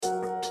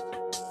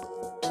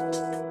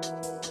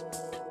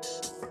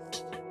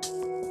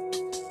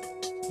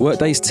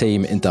Workday's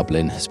team in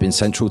Dublin has been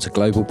central to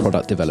global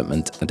product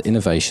development and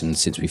innovation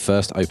since we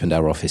first opened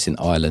our office in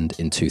Ireland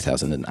in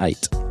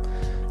 2008.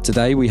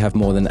 Today we have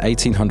more than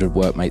 1,800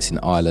 workmates in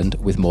Ireland,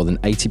 with more than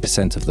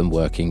 80% of them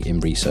working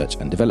in research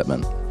and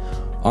development.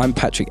 I'm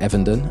Patrick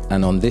Evenden,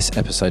 and on this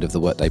episode of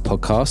the Workday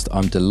podcast,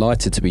 I'm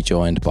delighted to be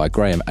joined by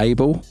Graham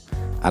Abell,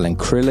 Alan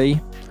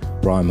Crilly,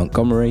 Brian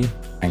Montgomery,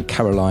 and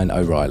Caroline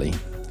O'Reilly.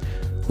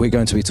 We're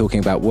going to be talking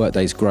about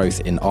Workday's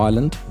growth in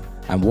Ireland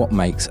and what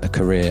makes a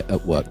career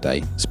at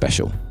Workday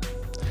special.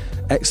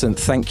 Excellent.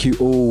 Thank you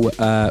all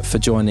for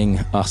joining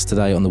us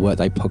today on the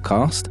Workday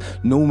podcast.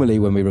 Normally,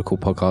 when we record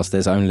podcasts,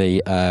 there's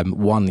only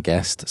one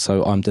guest,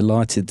 so I'm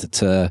delighted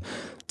to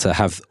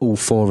have all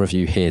four of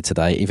you here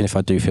today, even if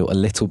I do feel a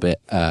little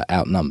bit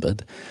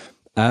outnumbered.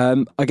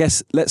 I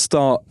guess let's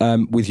start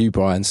with you,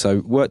 Brian.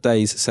 So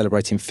Workday's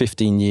celebrating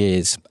 15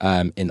 years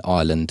in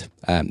Ireland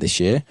this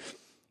year.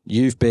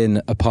 You've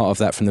been a part of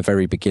that from the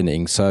very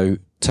beginning. So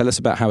tell us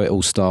about how it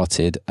all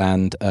started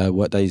and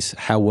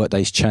how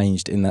Workday's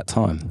changed in that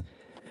time.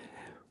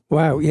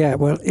 Wow, yeah,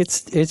 well,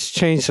 it's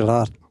changed a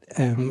lot,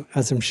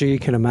 as I'm sure you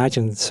can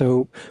imagine.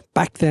 So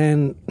back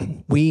then,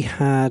 we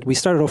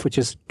started off with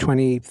just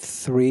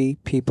 23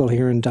 people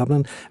here in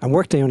Dublin, and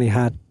Workday only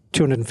had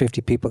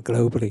 250 people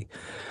globally.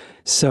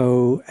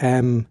 So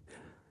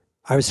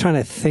I was trying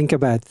to think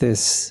about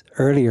this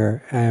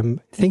earlier.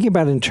 Thinking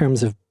about it in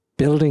terms of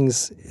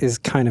buildings is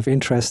kind of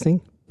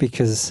interesting,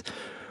 because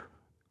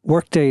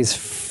Workday's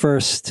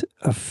first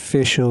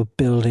official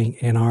building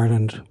in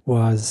Ireland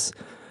was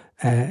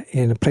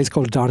in a place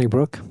called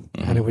Donnybrook,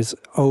 and it was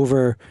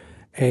over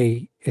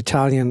a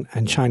Italian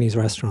and Chinese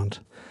restaurant.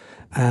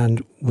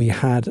 And we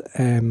had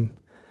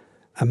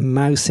a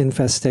mouse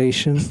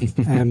infestation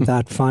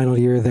that final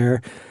year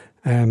there.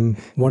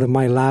 One of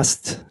my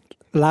last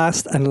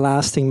and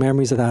lasting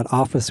memories of that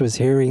office was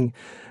hearing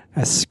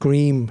a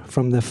scream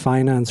from the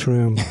finance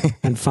room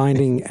and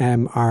finding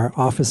our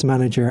office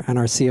manager and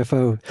our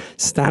CFO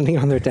standing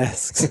on their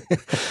desks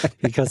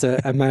because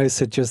a mouse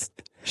had just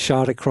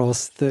shot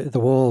across the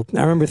wall. I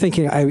remember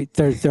thinking,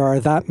 there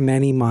are that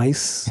many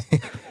mice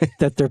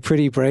that they're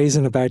pretty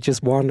brazen about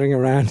just wandering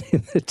around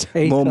in the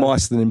daytime. More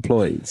mice than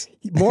employees.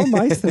 More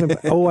mice than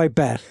I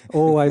bet.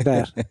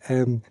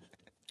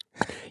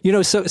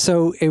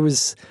 So it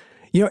was,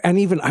 and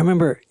even I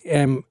remember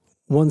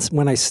once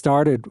when I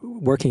started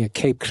working at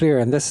Cape Clear,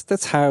 and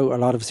that's how a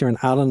lot of us here, and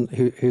Alan,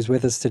 who's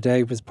with us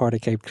today, was part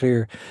of Cape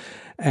Clear.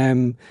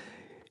 My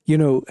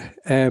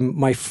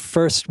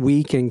first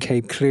week in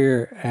Cape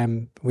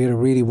Clear, we had a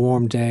really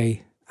warm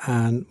day,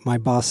 and my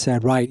boss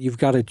said, right, you've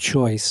got a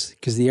choice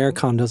because the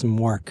aircon doesn't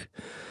work.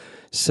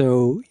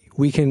 So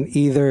we can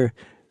either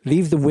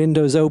leave the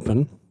windows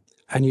open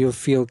and you'll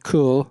feel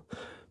cool,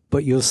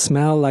 but you'll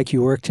smell like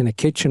you worked in a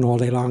kitchen all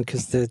day long,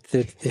 because the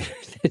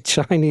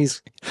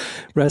Chinese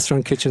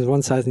restaurant kitchen is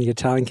one side and the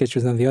Italian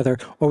kitchen is on the other,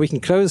 or we can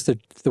close the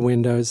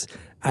windows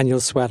and you'll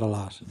sweat a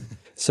lot.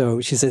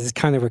 So she says it's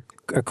kind of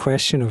a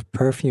question of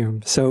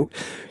perfume. So,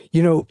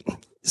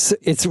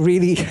 it's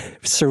really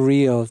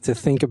surreal to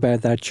think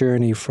about that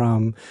journey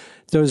from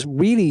those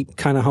really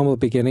kind of humble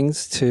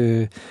beginnings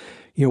to,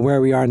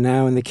 where we are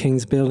now in the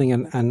King's Building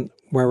and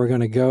where we're going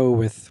to go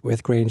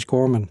with Grange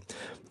Gorman.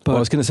 But I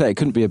was going to say, it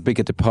couldn't be a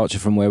bigger departure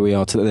from where we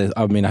are today.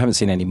 I mean, I haven't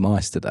seen any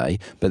mice today,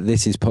 but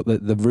this is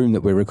the room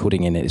that we're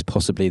recording in. It is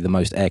possibly the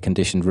most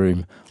air-conditioned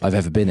room I've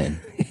ever been in.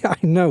 I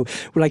know.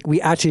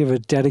 We actually have a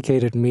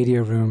dedicated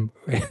media room.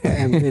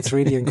 It's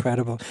really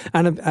incredible.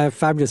 And a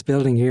fabulous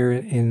building here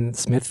in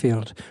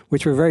Smithfield,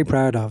 which we're very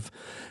proud of.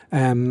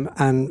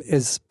 And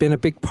it's been a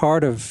big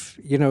part of,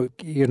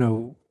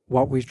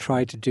 what we've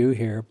tried to do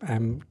here.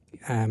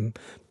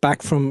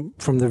 Back from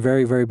the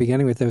very, very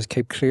beginning with those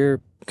Cape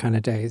Clear kind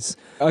of days.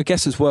 I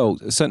guess as well,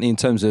 certainly in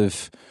terms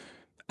of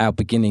our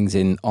beginnings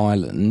in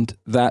Ireland,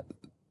 that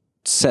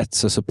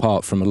sets us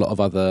apart from a lot of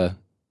other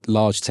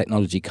large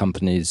technology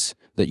companies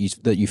that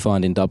you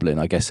find in Dublin,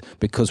 I guess,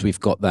 because we've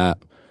got that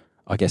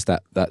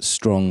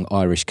strong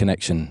Irish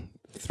connection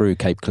through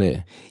Cape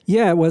Clear.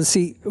 Yeah, well,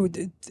 see,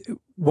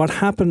 what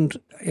happened,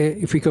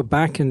 if we go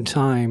back in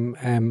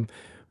time,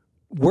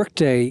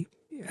 Workday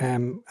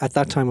at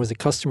that time was a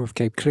customer of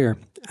Cape Clear,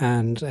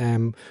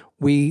 and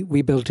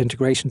we built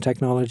integration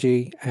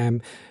technology.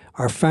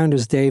 Our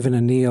founders, David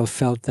and Neil,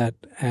 felt that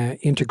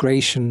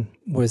integration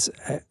was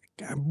a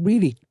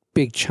really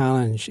big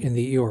challenge in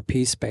the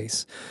ERP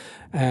space,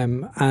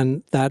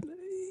 and that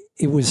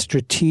it was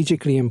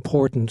strategically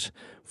important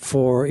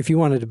for, if you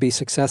wanted to be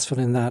successful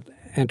in that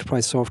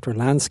enterprise software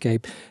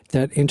landscape,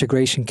 that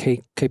integration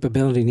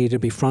capability needed to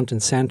be front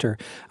and center.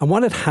 And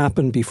what had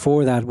happened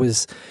before that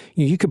was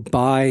you could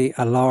buy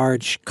a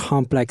large,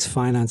 complex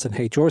finance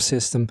and HR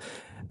system,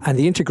 and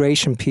the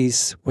integration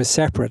piece was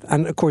separate.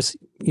 And of course,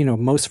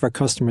 most of our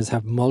customers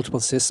have multiple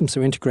systems,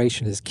 so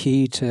integration is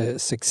key to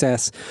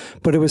success.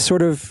 But it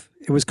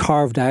was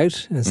carved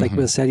out, and it's like,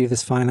 we'll sell you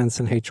this finance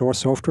and HR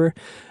software,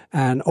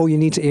 and you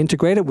need to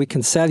integrate it, we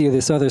can sell you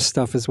this other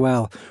stuff as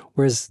well.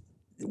 Whereas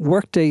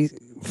Workday,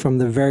 from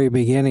the very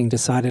beginning,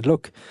 decided,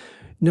 look,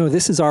 no,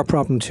 this is our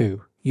problem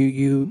too.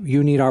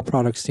 you need our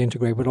products to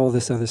integrate with all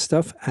this other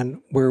stuff,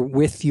 and we're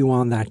with you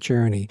on that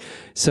journey.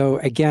 So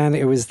again,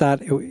 it was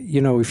that,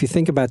 if you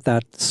think about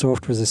that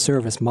software as a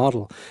service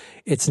model,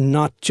 it's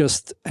not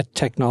just a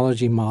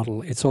technology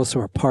model, it's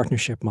also a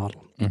partnership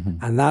model.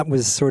 Mm-hmm. And that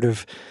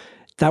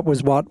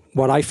was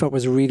what I felt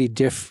was really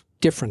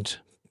different.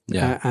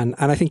 Yeah. And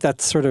I think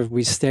that's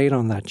we stayed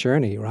on that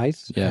journey, right?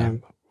 Yeah.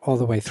 All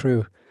the way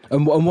through.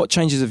 And what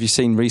changes have you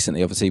seen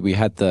recently? Obviously, we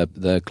had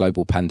the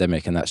global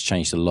pandemic, and that's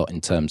changed a lot in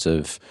terms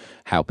of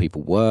how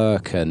people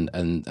work and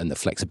the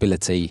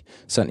flexibility,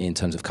 certainly in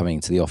terms of coming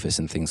into the office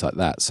and things like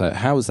that. So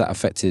how has that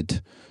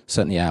affected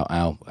certainly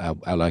our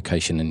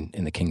location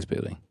in the King's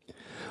Building?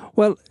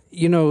 Well,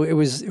 it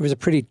was a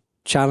pretty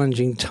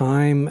challenging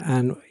time,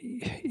 and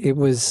it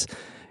was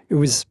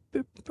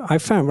I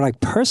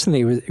found,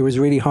 personally, it was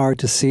really hard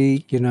to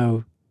see,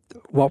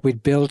 what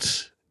we'd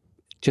built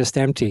just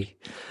empty.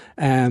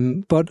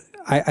 But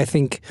I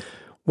think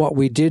what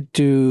we did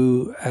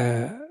do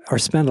or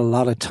spend a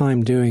lot of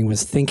time doing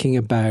was thinking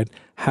about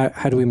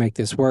how do we make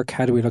this work?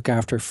 How do we look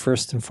after,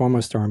 first and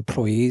foremost, our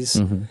employees?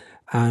 Mm-hmm.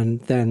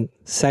 And then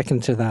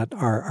second to that,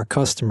 our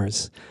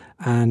customers.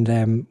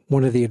 And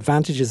one of the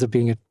advantages of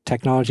being a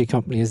technology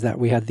company is that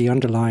we had the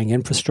underlying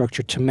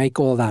infrastructure to make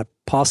all that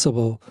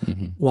possible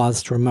mm-hmm.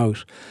 whilst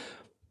remote.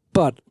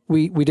 But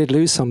we did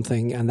lose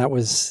something, and that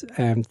was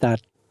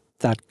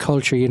that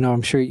culture.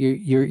 I'm sure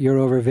you're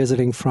over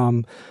visiting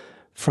from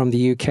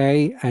the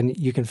UK, and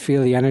you can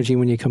feel the energy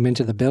when you come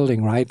into the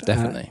building, right?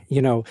 Definitely.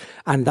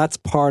 And that's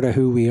part of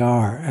who we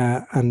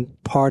are,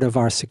 and part of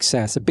our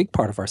success, a big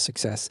part of our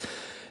success.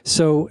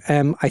 So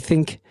I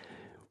think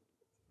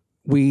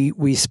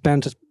we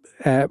spent.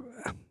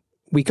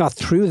 We got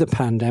through the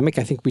pandemic.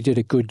 I think we did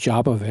a good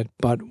job of it,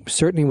 but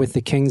certainly with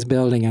the King's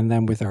Building and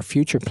then with our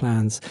future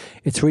plans,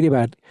 it's really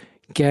about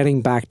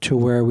getting back to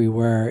where we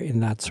were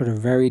in that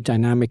very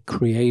dynamic,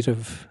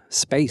 creative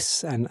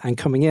space, and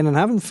coming in and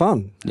having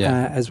fun,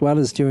 as well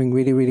as doing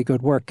really, really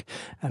good work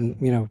and,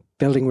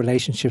 building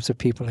relationships with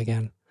people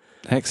again.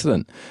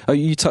 Excellent. Oh,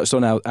 you touched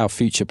on our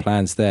future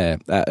plans there,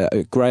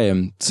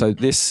 Graham. So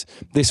this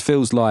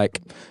feels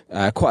like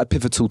quite a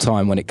pivotal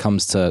time when it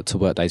comes to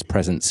Workday's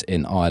presence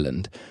in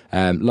Ireland.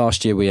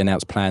 Last year we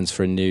announced plans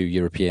for a new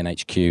European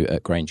HQ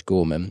at Grange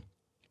Gorman.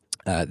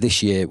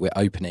 This year we're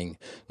opening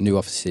new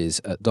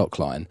offices at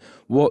Dockline.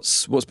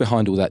 What's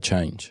behind all that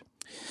change?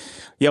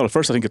 Yeah, well,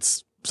 first I think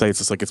it's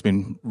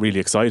been really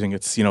exciting.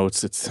 It's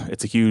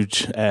a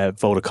huge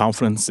vote of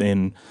confidence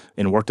in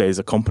Workday as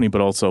a company, but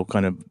also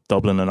kind of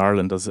Dublin and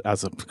Ireland as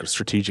a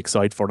strategic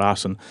site for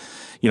that. And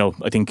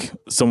I think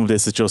some of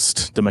this is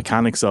just the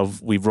mechanics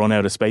of we've run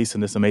out of space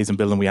in this amazing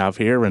building we have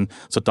here, and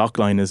so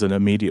Dockline is an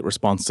immediate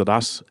response to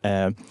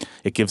that.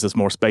 It gives us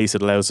more space.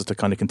 It allows us to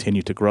kind of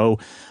continue to grow.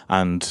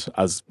 And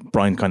as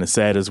Brian kind of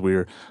said, as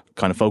we're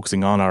kind of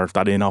focusing on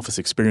that in-office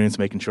experience,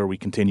 making sure we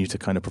continue to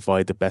kind of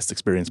provide the best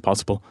experience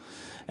possible.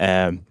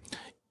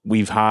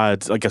 We've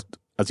had, I guess,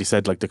 as you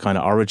said, the kind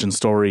of origin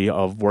story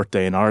of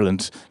Workday in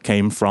Ireland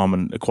came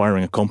from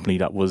acquiring a company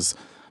that was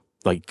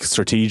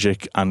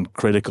strategic and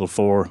critical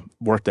for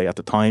Workday at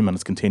the time, and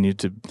it's continued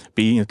to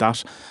be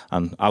that.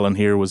 And Alan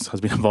here has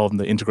been involved in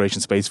the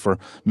integration space for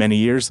many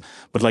years.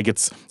 But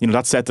it's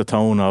that set the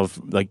tone of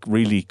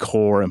really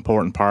core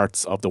important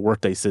parts of the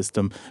Workday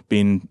system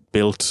being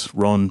built,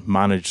 run,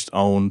 managed,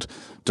 owned,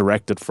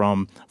 directed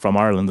from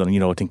Ireland.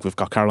 And I think we've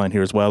got Caroline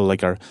here as well,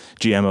 our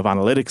GM of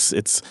analytics.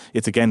 It's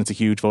a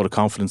huge vote of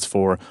confidence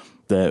for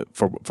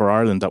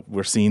Ireland that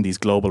we're seeing these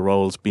global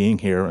roles being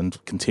here,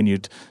 and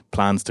continued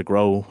plans to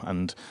grow,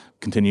 and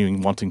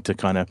continuing wanting to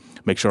kind of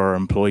make sure our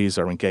employees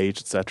are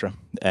engaged, etc.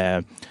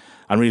 And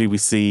really we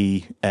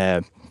see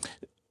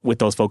with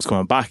those folks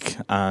coming back,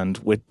 and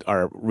with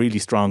our really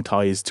strong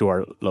ties to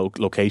our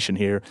location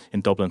here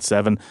in Dublin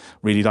 7,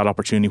 really that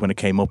opportunity when it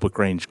came up with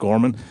Grange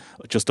Gorman,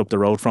 just up the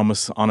road from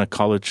us on a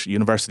college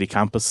university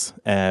campus,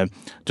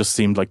 just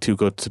seemed too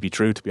good to be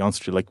true, to be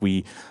honest with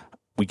you.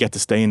 We get to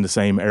stay in the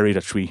same area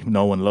that we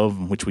know and love,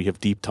 and which we have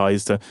deep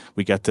ties to.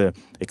 We get to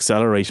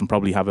accelerate and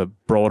probably have a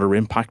broader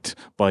impact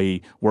by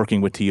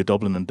working with TU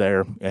Dublin and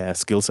their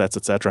skill sets,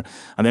 etc.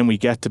 And then we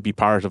get to be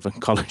part of a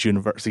college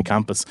university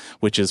campus,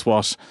 which is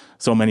what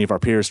so many of our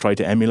peers try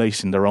to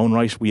emulate in their own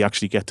right. We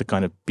actually get to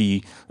kind of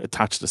be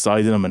attached to the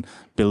side of them and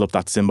build up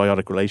that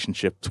symbiotic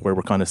relationship where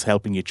we're kind of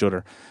helping each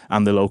other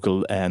and the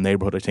local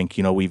neighbourhood. I think,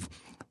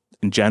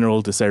 in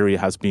general, this area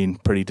has been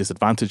pretty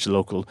disadvantaged. The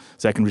local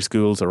secondary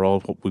schools are all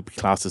what would be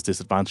classed as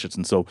disadvantaged.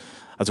 And so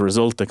as a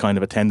result, the kind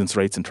of attendance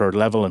rates in third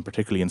level, and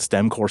particularly in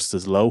STEM courses,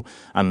 is low.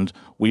 And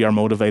we are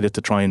motivated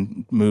to try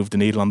and move the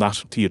needle on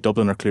that. TU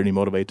Dublin are clearly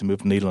motivated to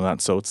move the needle on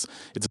that. So it's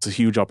a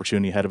huge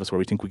opportunity ahead of us where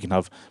we think we can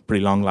have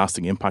pretty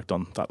long-lasting impact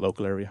on that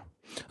local area.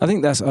 I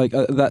think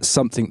that's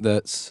something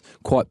that's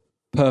quite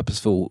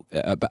purposeful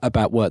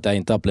about Workday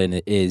in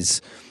Dublin,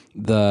 is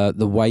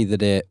the way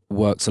that it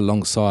works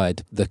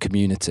alongside the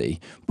community.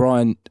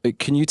 Brian,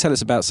 can you tell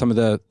us about some of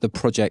the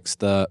projects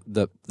that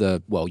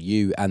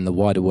you and the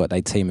wider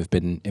Workday team have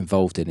been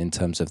involved in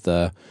terms of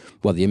the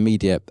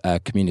immediate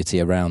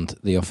community around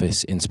the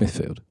office in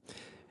Smithfield?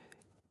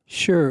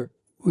 Sure.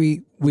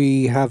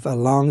 We have a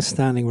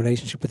long-standing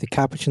relationship with the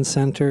Capuchin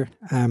Centre.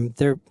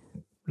 They're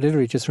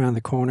literally just around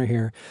the corner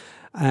here.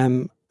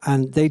 And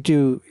they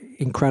do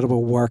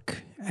incredible work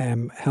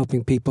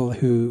helping people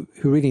who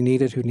really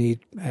need it, who need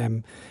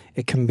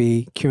it can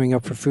be queuing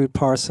up for food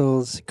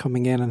parcels,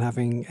 coming in and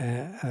having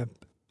a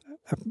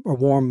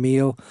warm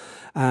meal,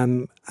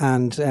 and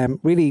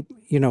really,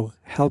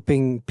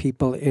 helping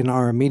people in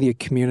our immediate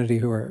community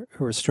who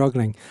are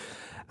struggling.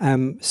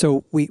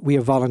 So we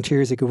have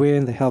volunteers that go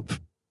in, they help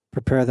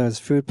prepare those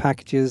food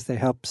packages, they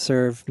help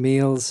serve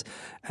meals,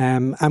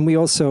 and we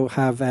also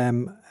have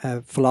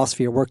a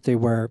philosophy at Workday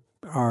where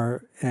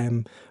our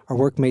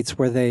workmates,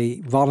 where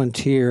they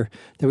volunteer,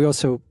 that we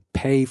also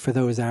pay for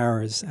those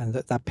hours, and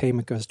that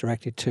payment goes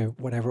directly to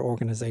whatever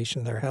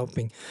organisation they're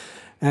helping.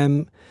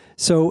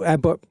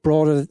 But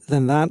broader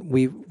than that,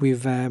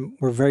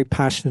 we're very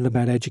passionate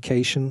about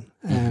education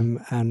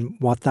and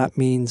what that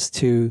means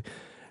to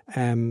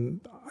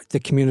the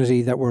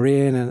community that we're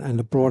in and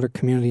the broader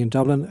community in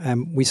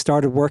Dublin. We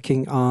started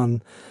working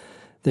on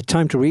the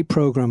Time to Read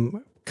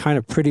program kind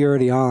of pretty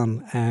early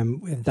on.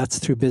 That's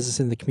through Business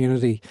in the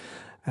Community.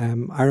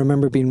 I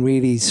remember being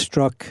really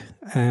struck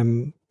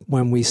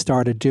when we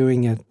started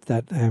doing it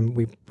that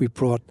we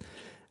brought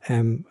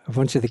a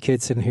bunch of the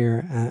kids in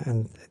here,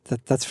 and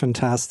that's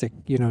fantastic,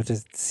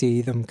 to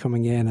see them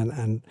coming in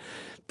and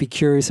be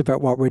curious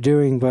about what we're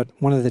doing. But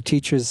one of the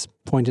teachers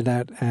pointed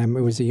out,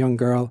 it was a young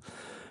girl,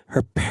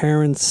 her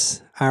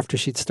parents, after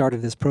she'd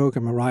started this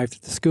program, arrived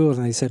at the school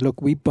and they said,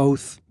 look, we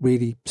both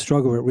really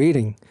struggle with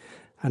reading.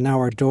 And now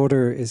our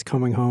daughter is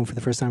coming home for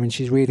the first time and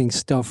she's reading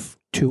stuff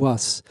to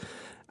us.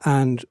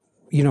 And,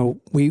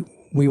 we're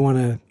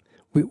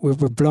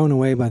blown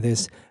away by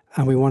this,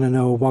 and we want to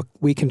know what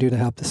we can do to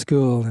help the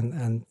school.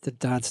 And the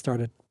dad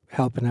started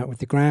helping out with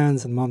the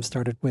grounds, and mom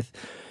started with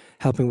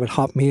helping with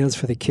hot meals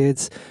for the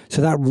kids.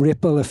 So that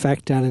ripple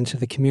effect down into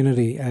the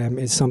community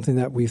is something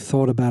that we've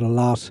thought about a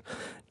lot,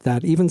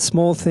 that even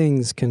small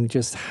things can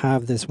just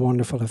have this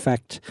wonderful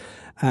effect.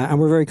 And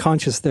we're very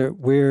conscious that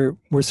we're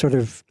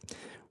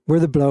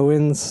the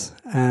blow-ins,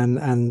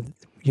 and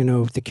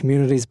the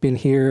community's been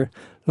here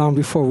long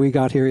before we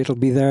got here. It'll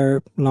be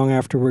there long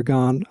after we're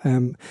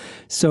gone.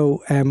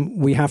 So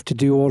we have to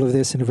do all of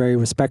this in a very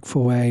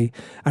respectful way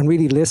and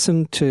really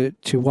listen to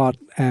what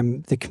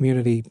the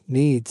community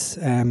needs.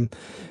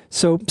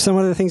 So some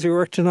of the things we're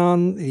working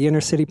on, the Inner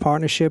City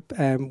Partnership,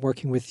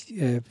 working with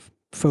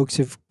folks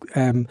who've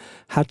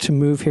had to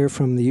move here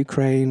from the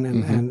Ukraine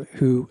and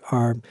who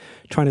are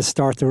trying to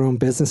start their own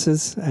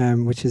businesses,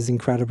 which is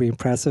incredibly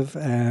impressive.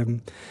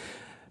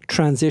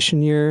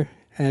 Transition year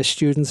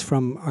students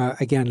from,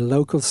 again,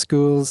 local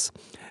schools,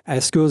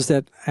 schools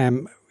that,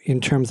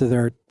 in terms of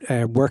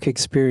their work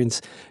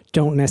experience,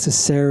 don't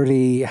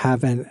necessarily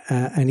have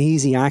an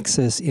easy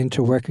access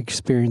into work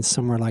experience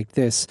somewhere like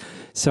this.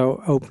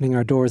 So opening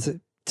our doors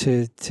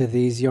to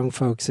these young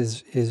folks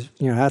is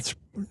that's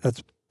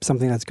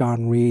something that's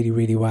gone really,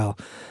 really well.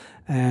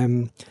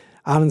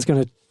 Alan's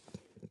going to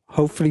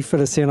hopefully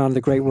fill us in on the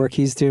great work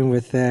he's doing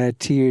with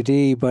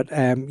TUD, but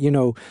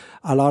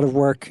a lot of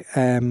work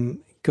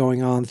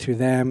going on through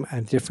them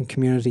and different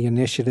community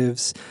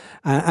initiatives,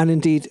 and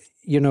indeed,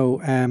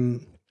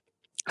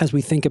 as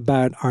we think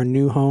about our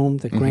new home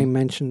that Graham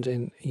mentioned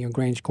in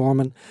Grange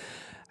Gorman,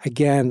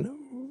 again,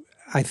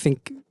 I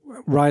think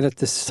right at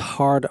the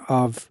heart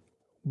of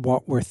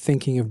what we're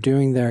thinking of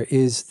doing there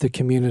is the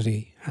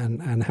community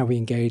and how we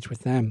engage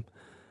with them.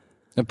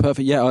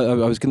 Perfect. Yeah, I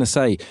was going to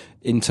say,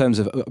 in terms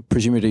of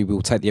presumably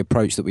we'll take the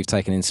approach that we've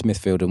taken in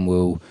Smithfield, and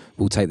we'll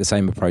take the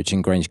same approach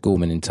in Grange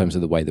Gorman in terms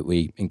of the way that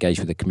we engage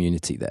with the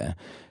community there.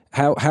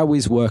 How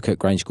is work at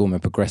Grange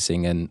Gorman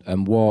progressing,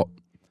 and what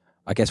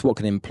can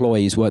Workday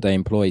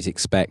employees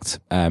expect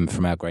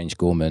from our Grange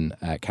Gorman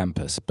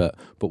campus? But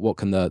what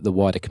can the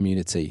wider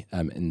community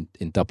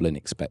in Dublin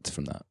expect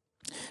from that?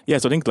 Yeah,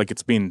 so I think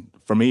it's been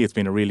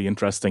a really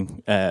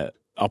interesting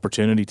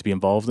opportunity to be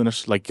involved in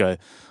it.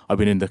 I've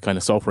been in the kind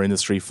of software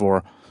industry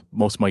for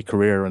most of my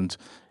career, and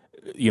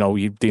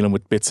you're dealing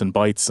with bits and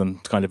bytes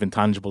and kind of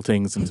intangible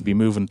things, and to be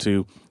moving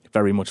to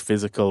very much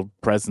physical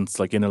presence,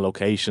 like in a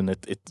location,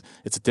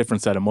 it's a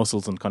different set of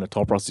muscles and kind of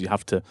thought process you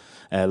have to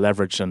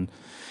leverage. And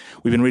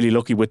we've been really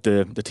lucky with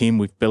the team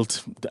we've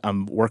built.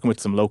 I'm working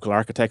with some local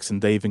architects,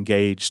 and they've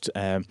engaged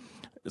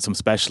some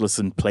specialists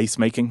in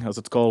placemaking, as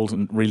it's called,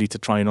 and really to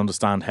try and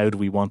understand how do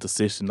we want to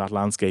sit in that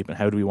landscape and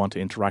how do we want to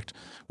interact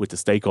with the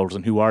stakeholders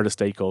and who are the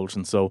stakeholders.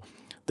 And so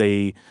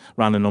they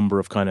ran a number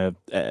of kind of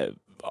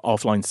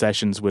offline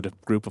sessions with a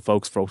group of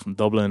folks from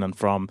Dublin and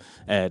from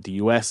the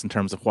US in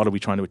terms of what are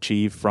we trying to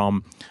achieve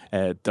from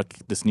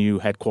this new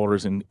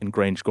headquarters in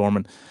Grange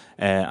Gorman.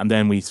 And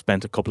then we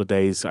spent a couple of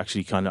days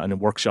actually kind of in a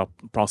workshop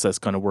process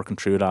kind of working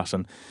through that.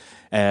 And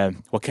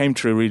what came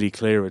through really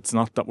clear, it's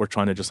not that we're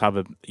trying to just have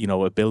a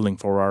building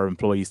for our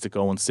employees to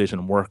go and sit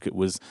and work. It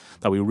was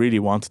that we really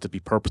wanted to be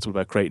purposeful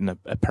about creating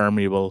a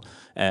permeable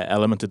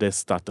element to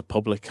this, that the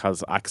public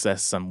has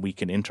access and we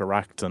can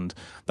interact, and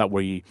that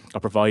we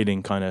are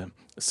providing kind of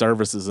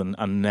services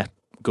and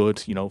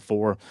good, you know,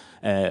 for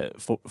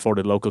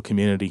the local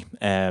community.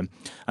 And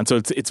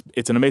so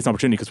it's an amazing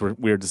opportunity because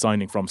we're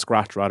designing from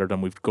scratch rather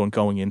than we've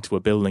going into a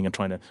building and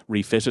trying to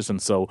refit it.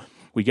 And so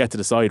we get to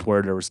decide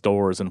where there's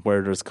doors and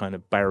where there's kind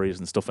of barriers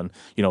and stuff. And,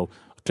 you know,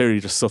 clearly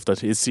there's stuff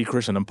that is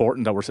secret and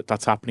important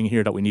that's happening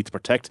here that we need to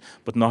protect,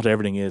 but not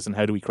everything is. And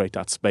how do we create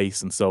that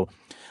space? And so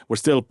we're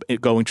still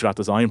going through that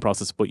design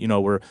process, but, you know,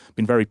 we're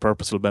being very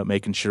purposeful about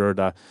making sure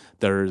that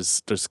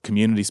there's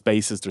community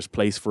spaces, there's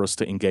place for us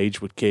to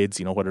engage with kids,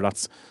 you know, whether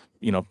that's,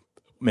 you know,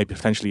 maybe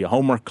potentially a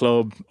homework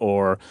club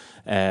or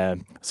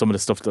some of the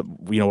stuff that,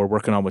 you know, we're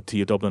working on with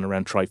TU Dublin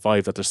around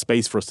Try5, that there's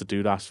space for us to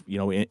do that, you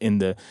know,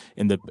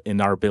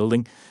 in our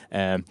building,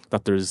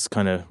 that there's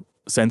kind of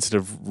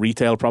sensitive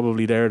retail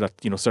probably there that,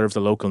 you know, serves a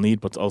local need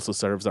but also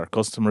serves our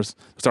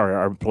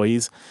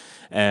employees,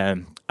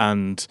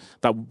 and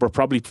that we're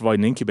probably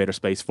providing incubator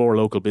space for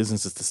local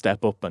businesses to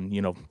step up and,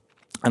 you know,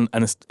 and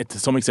it's to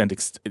some extent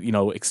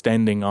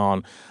extending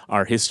on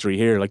our history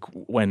here. Like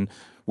when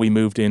we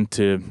moved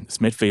into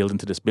Smithfield,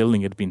 into this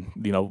building, it had been,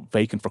 you know,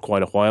 vacant for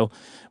quite a while.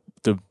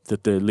 The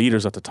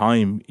leaders at the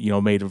time, you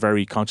know, made a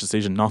very conscious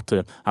decision not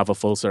to have a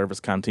full service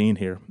canteen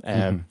here,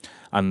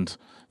 and,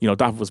 you know,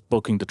 that was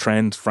bucking the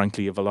trend,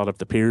 frankly, of a lot of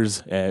the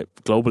peers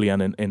globally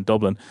and in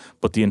Dublin.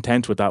 But the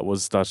intent with that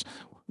was that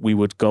we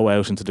would go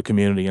out into the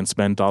community and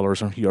spend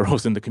dollars or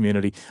euros in the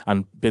community,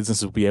 and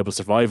businesses would be able to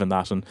survive in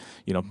that. And,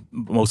 you know,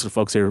 most of the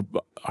folks here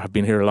have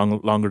been here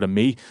longer than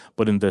me,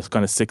 but in the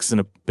kind of 6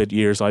 and a bit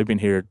years I've been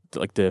here,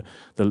 like the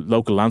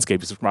local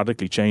landscape has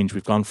radically changed.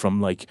 We've gone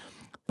from like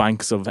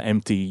banks of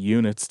empty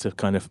units to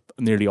kind of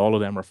nearly all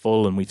of them are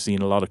full, and we've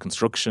seen a lot of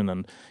construction.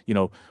 And, you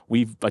know,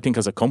 I think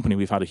as a company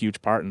we've had a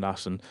huge part in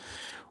that, and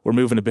we're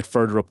moving a bit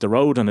further up the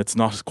road and it's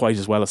not quite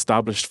as well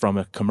established from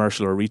a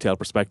commercial or retail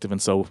perspective.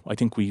 And so I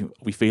think we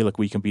feel like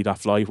we can be that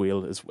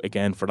flywheel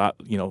again for that,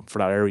 you know, for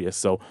that area.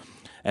 So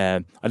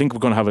I think we're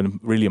going to have a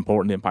really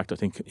important impact, I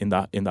think, in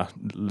that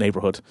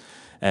neighbourhood.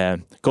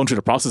 Going through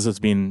the process has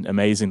been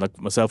amazing. Like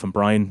myself and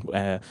Brian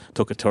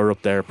took a tour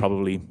up there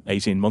probably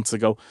 18 months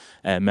ago,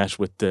 met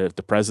with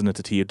the president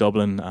of TU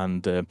Dublin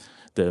and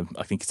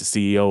I think it's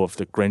the CEO of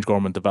the Grange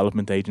Gorman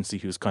Development Agency,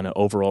 who's kind of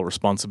overall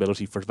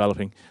responsibility for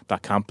developing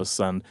that campus.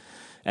 And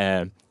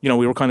you know,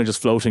 we were kind of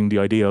just floating the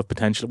idea of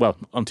potential, well,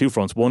 on two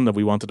fronts. One, that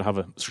we wanted to have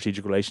a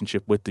strategic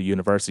relationship with the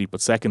university, but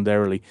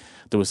secondarily,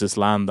 there was this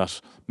land that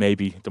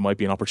maybe there might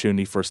be an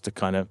opportunity for us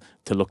to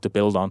look to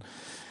build on.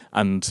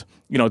 And,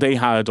 you know, they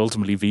had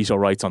ultimately veto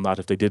rights on that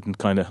if they didn't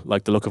kind of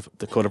like the look of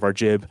the cut of our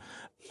jib.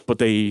 But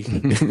they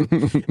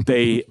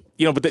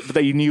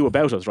knew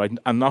about us, right?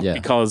 And not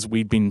because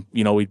we'd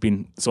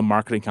been some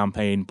marketing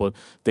campaign, but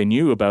they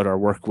knew about our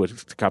work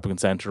with the Capricorn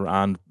Centre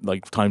and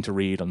like Time to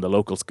Read and the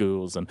local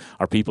schools and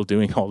our people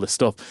doing all this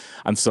stuff.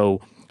 And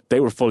so they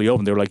were fully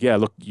open. They were like, yeah,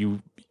 look,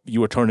 you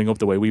were turning up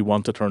the way we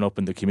want to turn up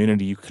in the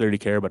community. You clearly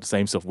care about the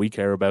same stuff we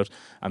care about.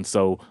 And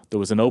so there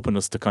was an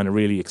openness to kind of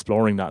really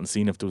exploring that and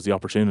seeing if there was the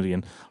opportunity.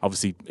 And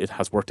obviously it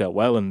has worked out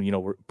well. And, you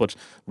know, but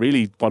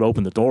really what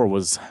opened the door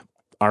was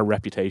our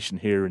reputation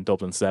here in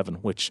Dublin 7,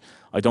 which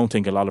I don't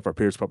think a lot of our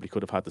peers probably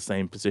could have had the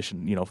same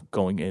position, you know,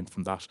 going in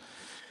from that.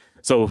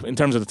 So in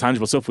terms of the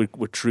tangible stuff,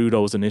 we're through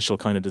those initial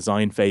kind of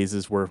design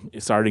phases. We're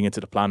starting into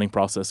the planning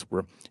process.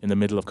 We're in the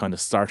middle of kind of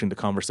starting the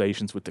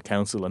conversations with the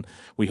council, and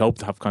we hope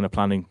to have kind of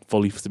planning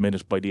fully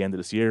submitted by the end of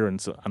this year.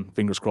 And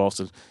fingers crossed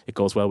it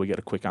goes well, we get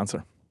a quick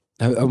answer.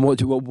 And what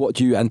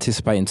do you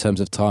anticipate in terms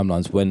of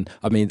timelines? When,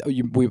 I mean,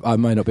 I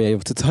may not be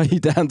able to tie you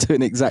down to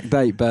an exact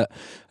date, but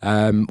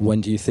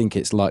when do you think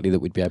it's likely that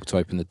we'd be able to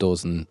open the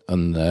doors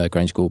on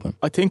Grange Gorman?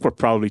 I think we're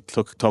probably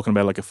talking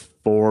about like a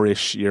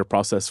 4-ish year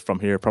process from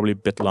here, probably a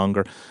bit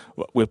longer.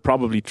 We'll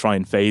probably try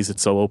and phase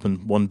it, so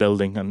open one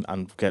building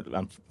and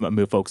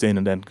move folks in,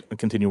 and then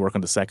continue work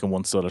on the second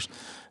one, so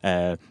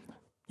that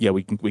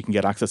we can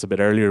get access a bit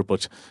earlier,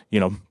 but you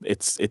know,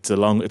 it's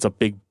a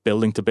big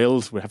building to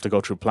build. We have to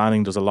go through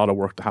planning. There's a lot of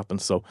work to happen.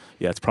 So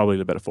yeah, it's probably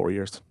about 4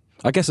 years.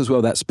 I guess as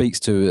well that speaks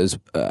to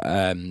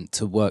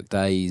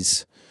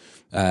Workday's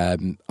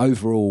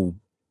overall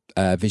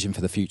vision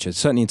for the future.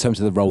 Certainly in terms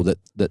of the role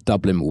that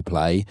Dublin will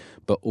play,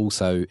 but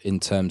also in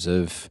terms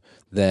of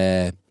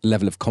their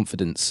level of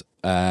confidence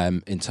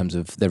in terms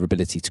of their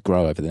ability to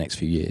grow over the next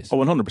few years. Oh,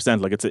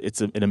 100%. Like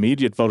it's an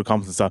immediate vote of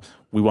confidence that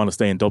we want to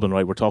stay in Dublin,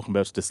 right? We're talking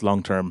about this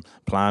long-term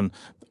plan.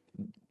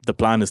 The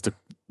plan is to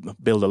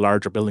build a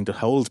larger building that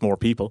holds more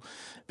people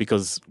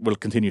because we'll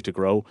continue to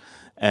grow.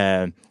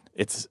 And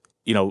it's,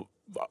 you know,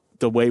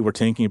 the way we're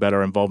thinking about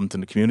our involvement in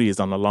the community is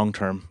on a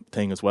long-term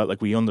thing as well.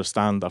 Like we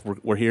understand that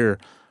we're here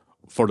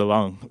for the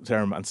long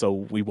term, and so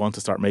we want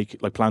to start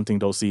planting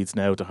those seeds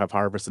now to have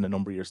harvest in a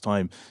number of years'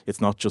 time.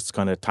 It's not just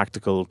kind of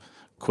tactical,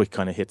 quick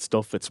kind of hit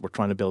stuff. We're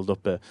trying to build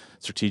up a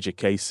strategic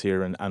case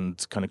here and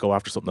kind of go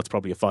after something that's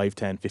probably a 5,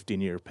 10,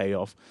 15-year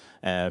payoff.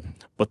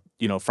 But,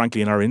 you know,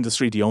 frankly, in our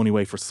industry, the only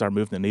way for us to start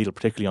moving the needle,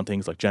 particularly on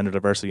things like gender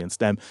diversity and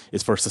STEM,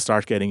 is for us to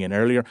start getting in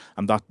earlier,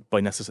 and that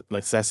by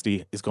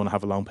necessity is going to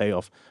have a long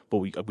payoff, but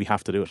we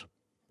have to do it.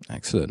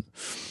 Excellent.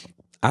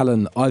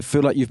 Alan, I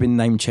feel like you've been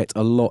name-checked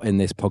a lot in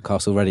this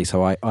podcast already,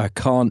 so I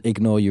can't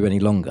ignore you any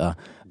longer.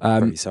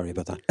 Very sorry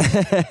about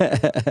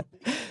that.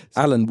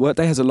 Alan,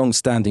 Workday has a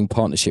long-standing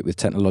partnership with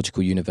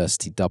Technological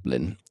University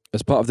Dublin.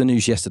 As part of the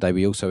news yesterday,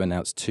 we also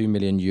announced €2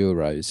 million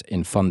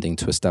in funding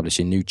to establish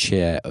a new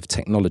chair of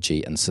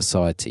technology and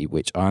society,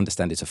 which I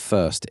understand is a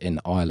first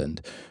in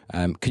Ireland.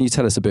 Can you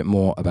tell us a bit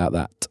more about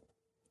that?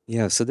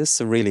 Yeah, so this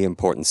is a really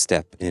important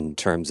step in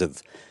terms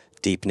of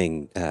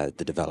deepening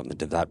the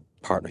development of that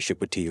partnership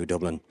with TU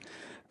Dublin.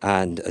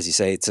 And as you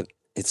say,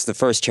 it's the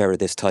first chair of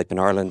this type in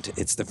Ireland.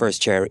 It's the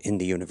first chair in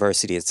the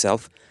university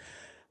itself.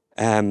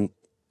 And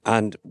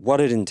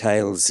what it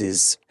entails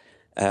is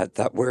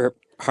that we're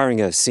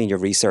hiring a senior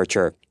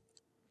researcher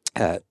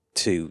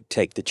to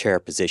take the chair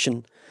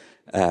position.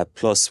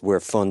 Plus, we're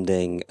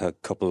funding a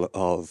couple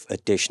of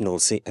additional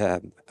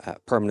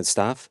permanent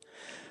staff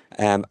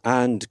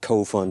and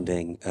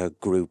co-funding a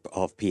group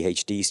of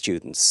PhD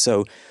students.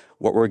 So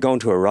what we're going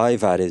to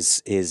arrive at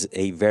is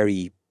a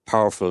very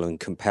powerful and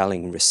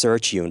compelling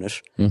research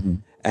unit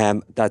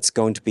that's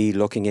going to be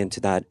looking into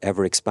that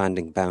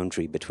ever-expanding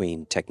boundary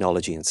between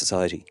technology and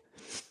society.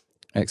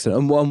 Excellent.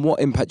 And what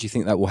impact do you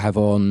think that will have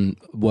on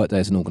Workday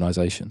as an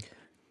organisation?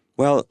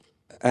 Well,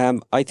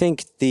 I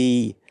think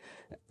the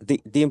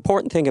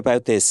important thing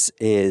about this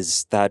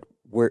is that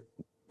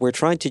we're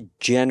trying to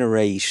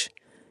generate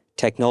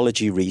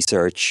technology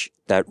research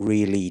that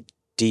really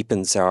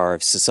deepens our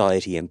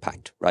society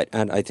impact, right?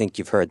 And I think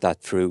you've heard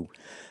that through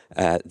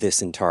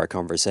this entire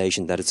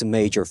conversation, that it's a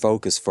major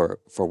focus for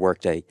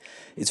Workday.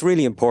 It's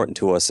really important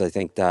to us, I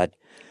think, that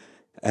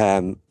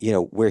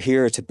we're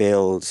here to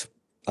build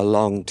a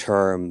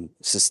long-term,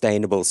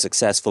 sustainable,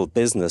 successful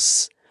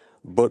business,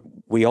 but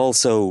we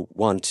also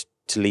want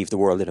to leave the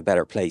world in a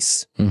better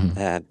place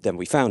than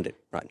we found it,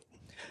 right?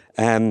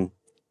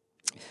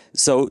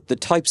 So the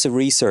types of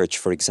research,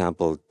 for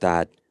example,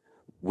 that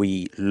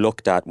we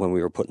looked at when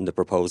we were putting the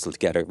proposal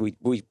together,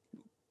 we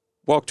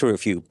walked through a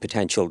few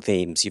potential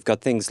themes. You've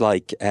got things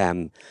like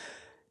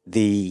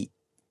the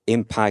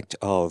impact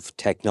of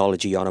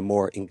technology on a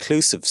more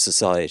inclusive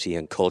society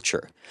and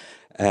culture.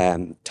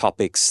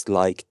 Topics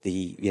like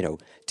the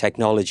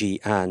technology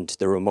and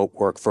the remote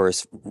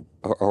workforce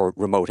or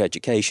remote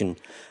education,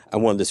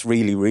 and one that's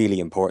really, really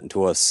important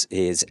to us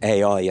is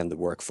AI and the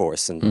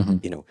workforce.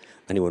 And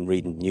anyone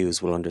reading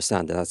news will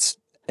understand that that's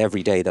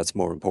every day that's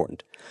more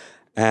important.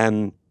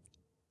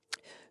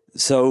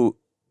 So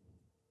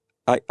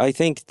I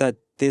think that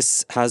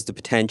this has the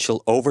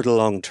potential over the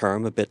long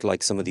term, a bit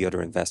like some of the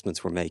other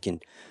investments we're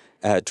making,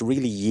 to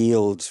really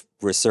yield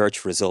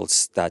research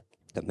results that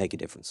make a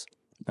difference.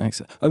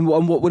 Excellent. And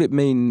what would it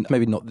mean,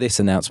 maybe not this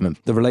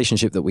announcement, the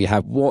relationship that we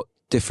have, what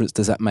difference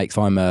does that make if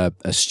I'm a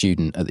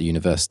student at the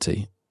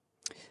university?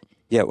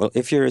 Yeah, well,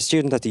 if you're a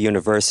student at the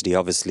university,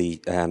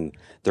 obviously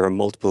there are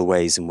multiple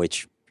ways in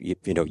which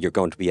you're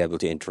going to be able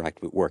to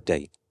interact with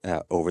Workday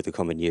over the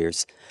coming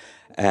years.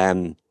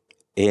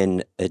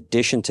 In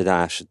addition to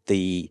that,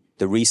 the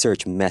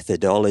research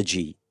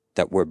methodology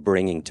that we're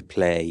bringing to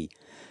play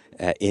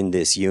in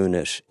this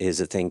unit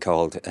is a thing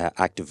called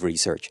active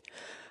research.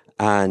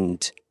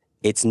 And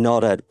it's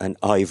not an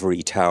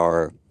ivory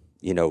tower,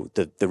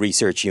 the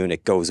research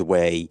unit goes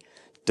away,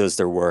 does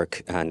their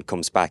work and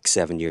comes back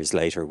 7 years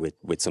later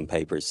with some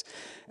papers.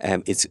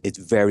 It's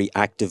very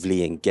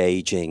actively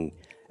engaging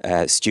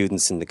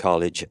students in the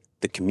college,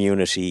 the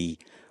community.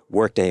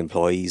 Workday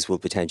employees will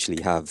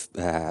potentially have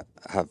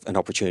an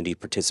opportunity to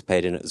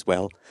participate in it as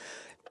well.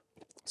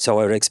 So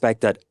I would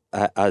expect that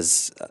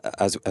as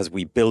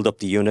we build up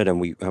the unit and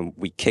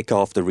we kick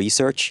off the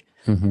research,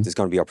 there's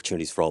going to be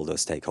opportunities for all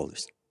those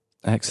stakeholders.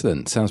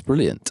 Excellent. Sounds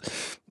brilliant.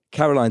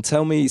 Caroline,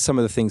 tell me some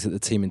of the things that the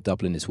team in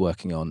Dublin is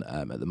working on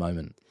at the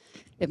moment.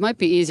 It might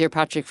be easier,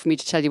 Patrick, for me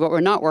to tell you what we're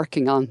not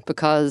working on,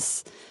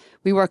 because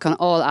we work on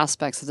all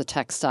aspects of the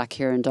tech stack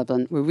here in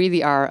Dublin. We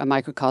really are a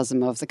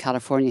microcosm of the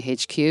California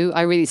HQ.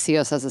 I really see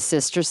us as a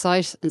sister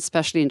site,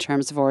 especially in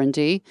terms of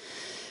R&D.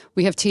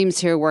 We have teams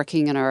here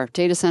working in our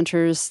data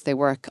centres. They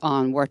work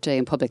on Workday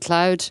and public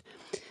cloud.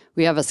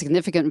 We have a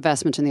significant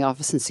investment in the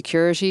office and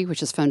security,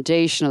 which is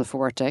foundational for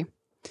Workday.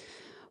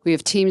 We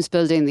have teams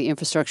building the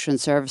infrastructure and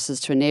services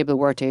to enable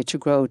Workday to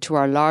grow to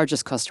our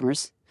largest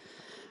customers.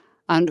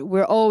 And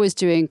we're always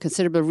doing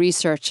considerable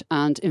research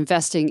and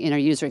investing in our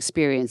user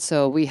experience.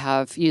 So we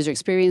have user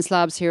experience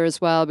labs here as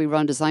well. We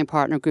run design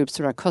partner groups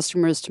with our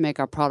customers to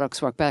make our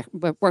products work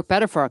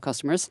better for our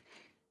customers.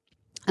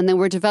 And then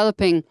we're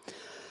developing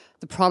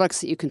the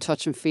products that you can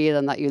touch and feel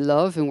and that you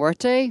love in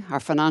Workday, our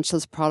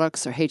financials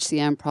products, our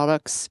HCM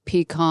products,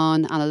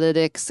 Peakon,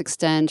 analytics,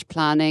 extend,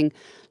 planning,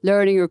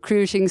 learning,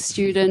 recruiting,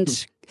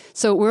 student.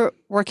 So we're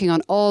working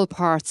on all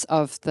parts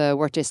of the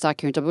Workday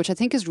stack here in Dublin, which I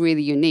think is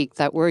really unique,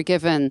 that we're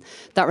given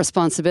that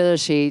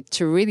responsibility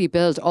to really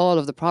build all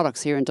of the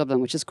products here in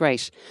Dublin, which is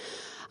great.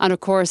 And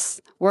of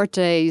course,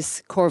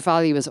 Workday's core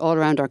value is all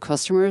around our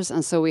customers.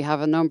 And so we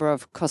have a number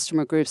of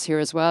customer groups here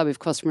as well. We have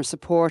customer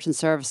support and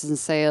services and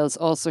sales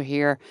also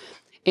here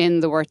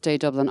in the Workday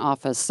Dublin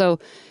office. So,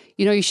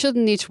 you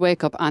shouldn't need to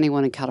wake up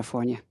anyone in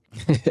California.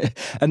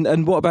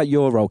 And what about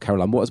your role,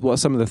 Caroline? What are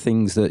some of the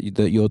things that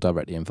you're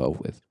directly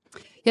involved with?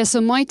 Yeah,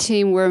 so my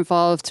team, we're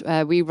involved.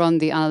 We run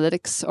the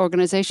analytics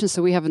organisation,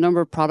 so we have a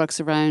number of products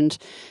around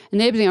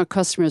enabling our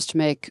customers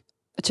to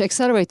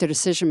accelerate their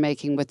decision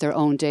making with their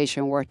own data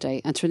in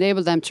Workday, and to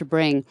enable them to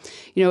bring,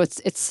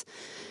 it's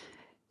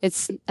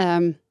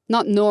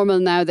not normal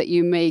now that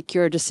you make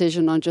your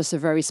decision on just a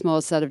very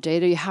small set of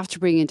data. You have to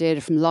bring in data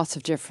from lots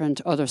of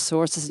different other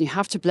sources, and you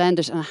have to blend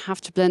it, and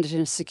have to blend it in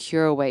a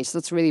secure way. So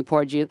that's really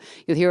important.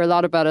 You'll hear a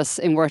lot about us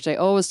in Workday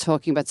always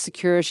talking about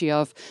security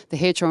of the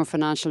HR and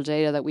financial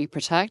data that we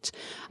protect,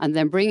 and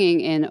then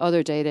bringing in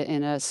other data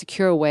in a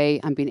secure way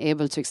and being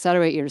able to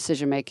accelerate your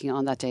decision making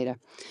on that data.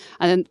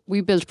 And then we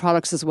build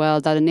products as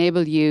well that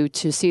enable you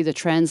to see the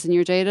trends in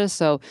your data.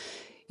 So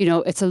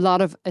it's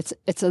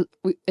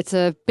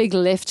a big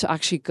lift to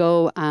actually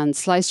go and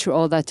slice through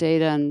all that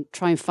data and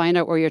try and find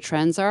out where your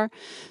trends are.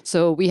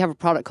 So we have a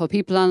product called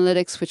People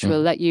Analytics, which will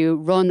let you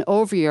run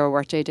over your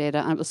Workday data,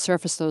 and it will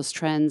surface those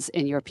trends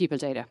in your people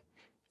data.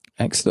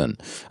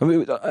 Excellent. I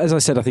mean, as I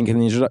said, I think in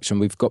the introduction,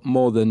 we've got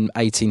more than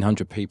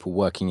 1,800 people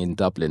working in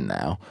Dublin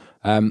now.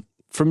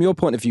 From your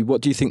point of view,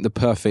 what do you think the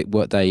perfect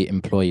Workday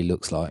employee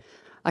looks like?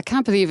 I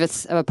can't believe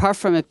it's, apart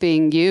from it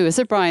being you, is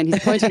it, Brian? He's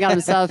pointing at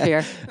himself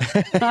here.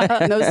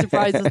 No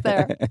surprises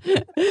there.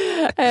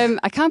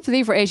 I can't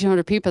believe we're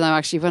 1,800 people now,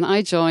 actually. When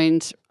I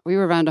joined, we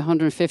were around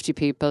 150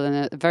 people in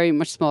a very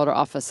much smaller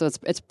office. So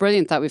it's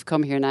brilliant that we've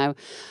come here now.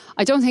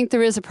 I don't think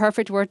there is a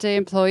perfect Workday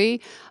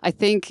employee. I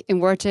think in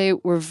Workday,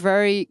 we're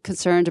very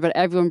concerned about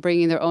everyone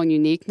bringing their own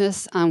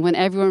uniqueness. And when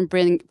everyone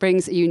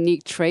brings a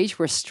unique trait,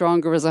 we're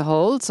stronger as a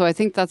whole. So I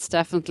think that's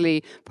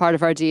definitely part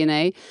of our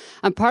DNA.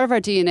 And part of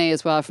our DNA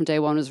as well from day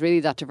one was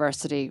really that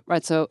diversity,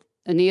 right? So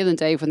Neil and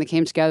Dave, when they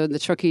came together in the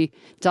Truckee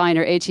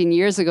Diner 18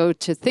 years ago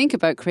to think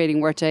about creating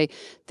Workday,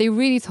 they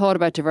really thought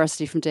about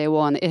diversity from day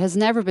one. It has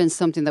never been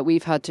something that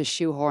we've had to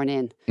shoehorn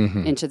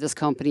into this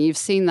company. You've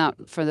seen that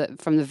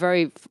from the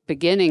very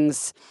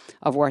beginnings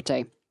of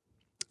Workday.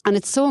 And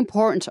it's so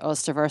important to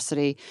us,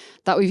 diversity,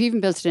 that we've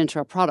even built it into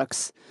our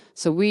products.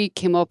 So we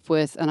came up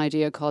with an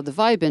idea called the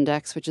VIBE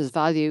Index, which is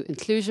Value,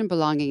 Inclusion,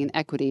 Belonging and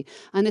Equity.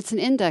 And it's an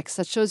index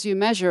that shows you a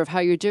measure of how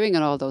you're doing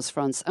on all those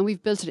fronts. And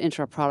we've built it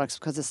into our products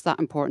because it's that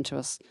important to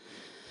us.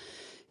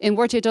 In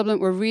Workday Dublin,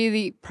 we're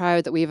really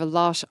proud that we have a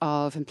lot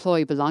of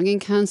employee belonging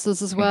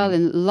councils as well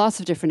in lots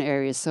of different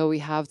areas. So we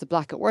have the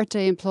Black at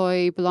Workday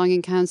Employee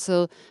Belonging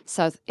Council,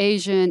 South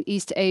Asian,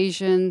 East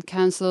Asian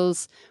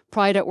councils,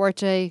 Pride at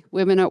Workday,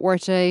 Women at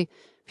Workday,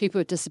 people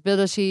with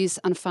disabilities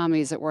and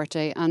families at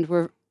Workday.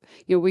 And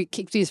we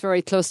keep these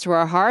very close to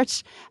our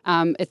heart.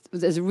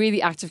 There's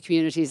really active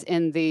communities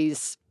in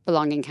these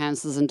belonging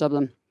councils in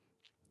Dublin.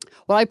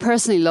 What I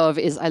personally love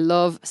is I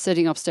love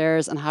sitting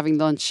upstairs and having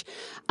lunch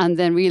and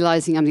then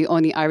realising I'm the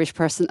only Irish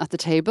person at the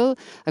table.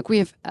 Like we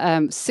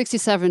have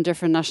 67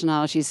 different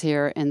nationalities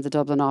here in the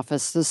Dublin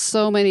office. There's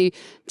so many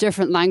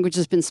different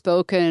languages been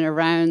spoken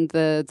around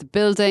the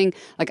building.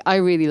 Like I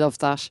really love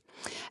that.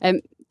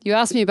 You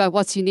asked me about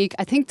what's unique.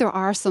 I think there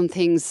are some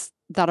things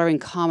that are in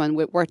common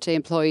with Workday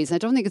employees. I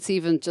don't think it's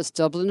even just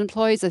Dublin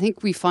employees. I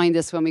think we find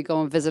this when we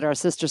go and visit our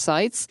sister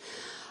sites.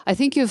 I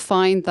think you'll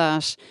find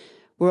that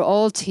we're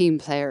all team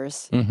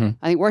players. I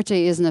think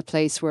Workday isn't a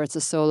place where it's a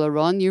solo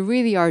run. You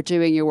really are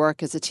doing your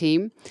work as a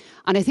team.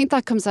 And I think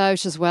that comes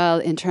out as well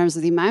in terms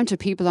of the amount of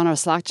people on our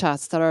Slack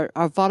chats that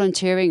are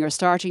volunteering or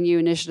starting new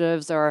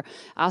initiatives or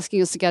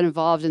asking us to get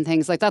involved in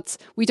things like that.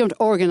 We don't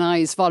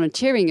organise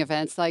volunteering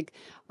events. Like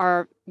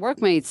our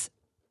workmates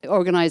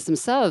organise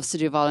themselves to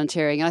do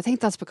volunteering. And I think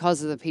that's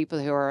because of the people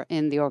who are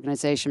in the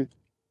organisation.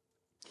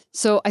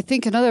 So I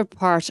think another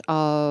part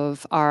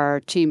of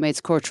our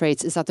teammates' core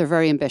traits is that they're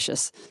very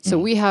ambitious. So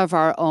we have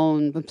our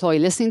own employee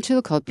listening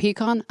tool called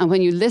Peakon. And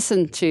when you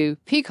listen to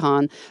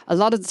Peakon, a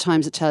lot of the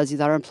times it tells you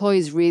that our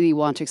employees really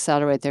want to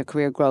accelerate their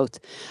career growth.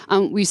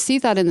 And we see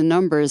that in the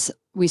numbers.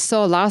 We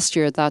saw last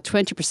year that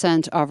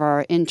 20% of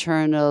our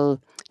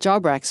internal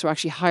job recs were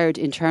actually hired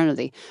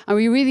internally. And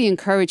we really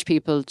encourage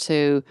people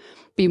to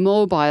be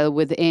mobile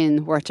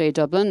within Workday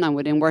Dublin and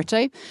within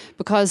Workday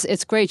because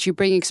it's great. You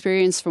bring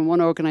experience from one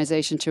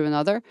organisation to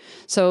another.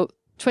 So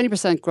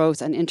 20%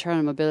 growth and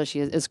internal mobility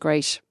is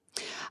great.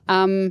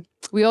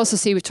 We also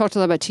see, we've talked a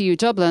lot about TU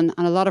Dublin,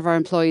 and a lot of our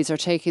employees are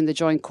taking the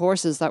joint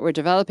courses that we're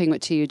developing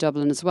with TU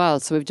Dublin as well.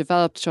 So we've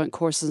developed joint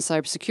courses in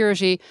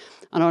cybersecurity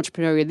and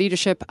entrepreneurial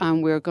leadership,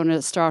 and we're going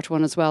to start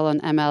one as well on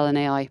ML and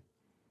AI.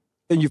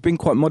 And you've been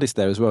quite modest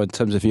there as well in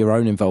terms of your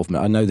own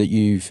involvement. I know that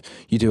you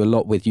do a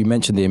lot with, you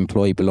mentioned the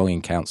employee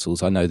belonging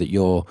councils. I know that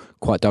you're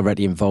quite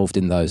directly involved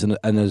in those. And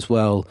as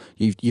well,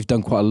 you've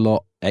done quite a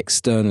lot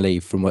externally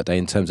from Workday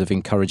in terms of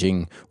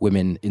encouraging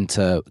women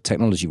into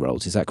technology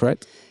roles. Is that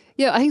correct?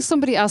 Yeah, I think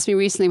somebody asked me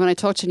recently when I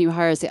talked to new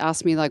hires, they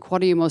asked me, like,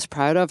 what are you most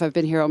proud of? I've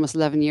been here almost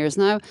 11 years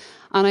now.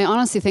 And I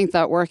honestly think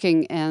that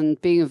working and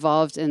being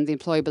involved in the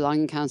employee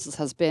belonging councils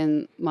has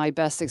been my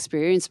best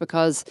experience,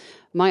 because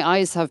my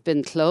eyes have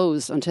been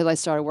closed until I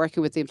started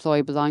working with the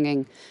employee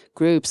belonging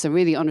groups and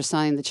really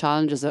understanding the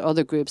challenges that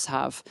other groups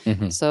have.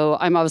 So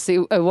I'm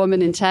obviously a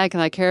woman in tech,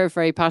 and I care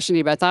very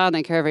passionately about that, and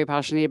I care very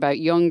passionately about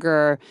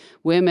younger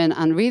women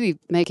and really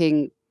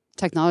making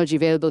technology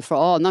available for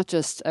all, not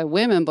just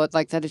women, but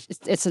like that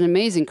it's an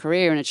amazing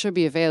career and it should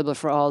be available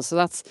for all. So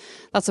that's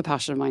a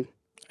passion of mine.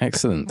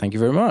 Excellent. Thank you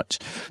very much.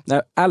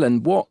 Now,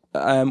 Alan, what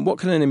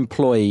can an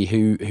employee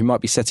who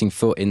might be setting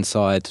foot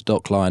inside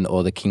Dockline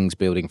or the King's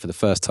Building for the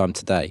first time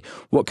today,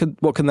 what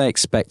can they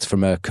expect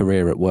from a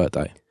career at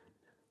Workday?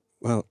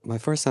 Well, my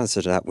first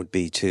answer to that would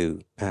be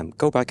to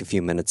go back a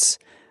few minutes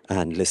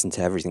and listen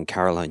to everything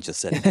Caroline just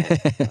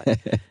said.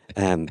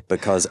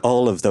 Because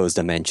all of those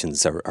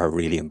dimensions are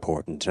really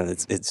important, and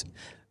it's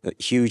a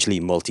hugely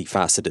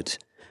multifaceted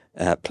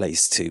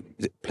place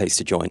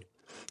to join.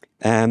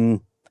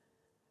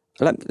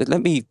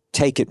 Let me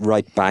take it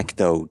right back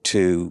though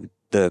to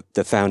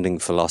the founding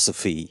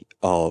philosophy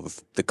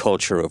of the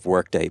culture of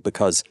Workday,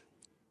 because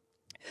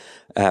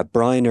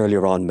Brian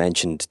earlier on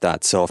mentioned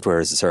that software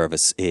as a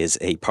service is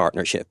a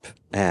partnership,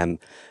 and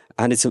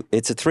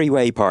it's a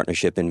three-way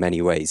partnership in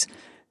many ways.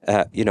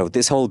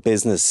 This whole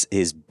business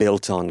is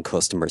built on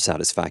customer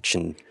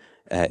satisfaction.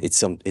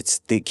 It's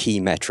the key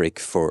metric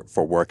for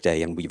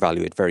Workday, and we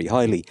value it very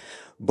highly.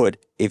 But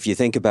if you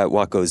think about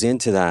what goes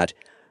into that,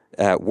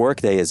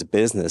 Workday as a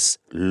business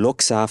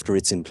looks after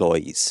its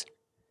employees.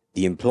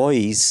 The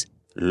employees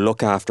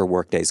look after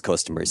Workday's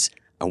customers,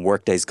 and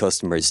Workday's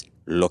customers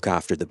look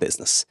after the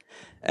business.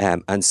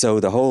 And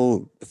so the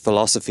whole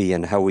philosophy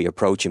and how we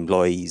approach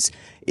employees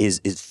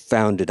is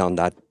founded on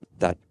that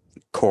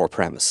core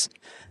premise.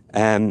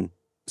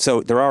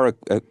 So there are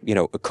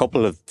a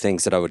couple of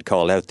things that I would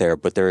call out there,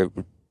 but they're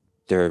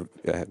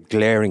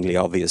glaringly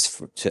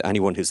obvious to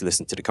anyone who's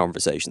listened to the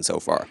conversation so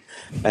far.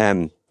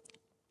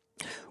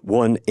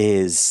 One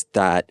is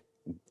that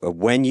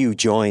when you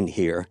join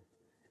here,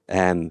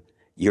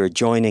 you're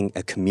joining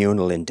a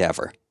communal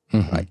endeavor.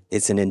 Right?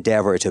 It's an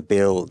endeavor to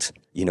build,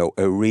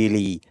 a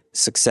really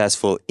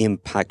successful,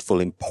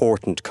 impactful,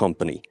 important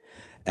company,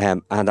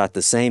 and at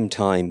the same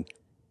time,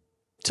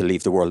 to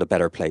leave the world a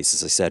better place,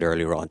 as I said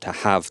earlier on, to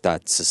have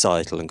that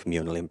societal and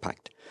communal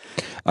impact.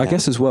 I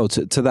guess as well,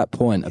 to that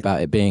point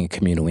about it being a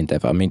communal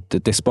endeavour, I mean,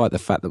 despite the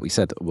fact that we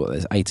said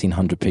there's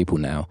 1,800 people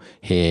now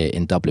here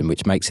in Dublin,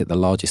 which makes it the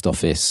largest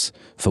office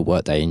for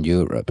Workday in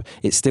Europe,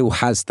 it still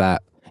has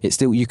that,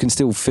 you can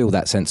still feel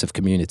that sense of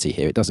community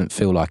here. It doesn't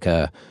feel like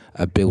a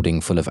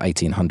building full of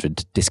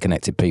 1,800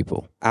 disconnected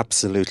people.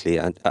 Absolutely,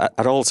 and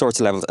at all sorts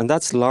of levels. And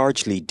that's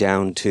largely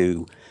down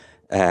to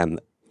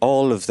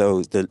all of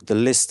those, the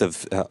list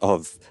of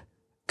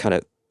kind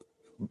of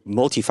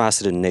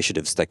multifaceted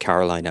initiatives that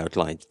Caroline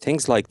outlined,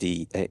 things like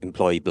the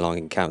employee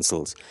belonging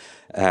councils,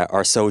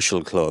 our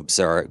social clubs,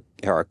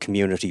 our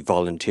community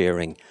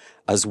volunteering,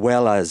 as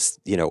well as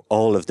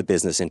all of the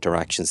business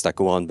interactions that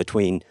go on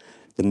between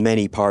the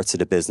many parts of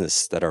the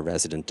business that are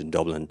resident in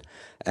Dublin,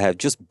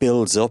 just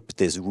builds up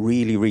this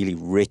really, really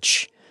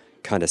rich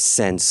kind of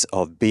sense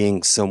of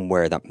being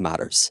somewhere that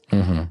matters.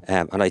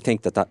 And I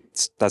think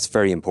that's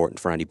very important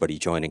for anybody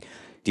joining.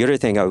 The other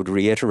thing I would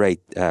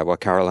reiterate what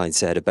Caroline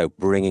said about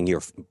bringing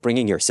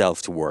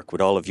yourself to work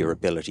with all of your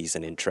abilities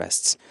and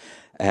interests.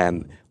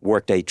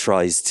 Workday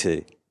tries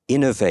to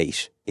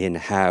innovate in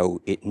how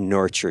it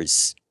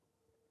nurtures,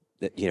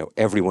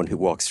 everyone who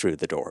walks through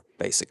the door,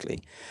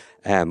 basically.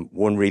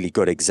 One really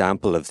good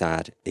example of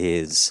that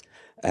is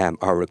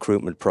our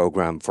recruitment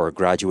program for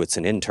graduates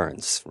and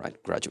interns,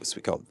 right? Graduates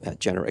we call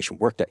Generation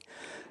Workday.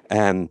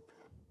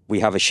 We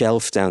have a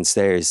shelf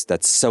downstairs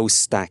that's so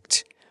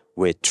stacked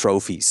with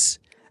trophies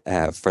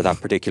for that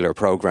particular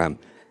program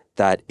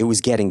that it was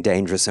getting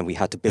dangerous and we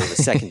had to build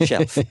a second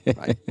shelf.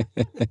 Right?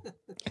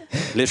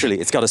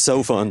 Literally, it's got a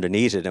sofa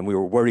underneath it and we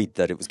were worried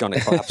that it was going to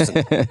collapse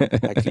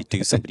and actually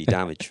do somebody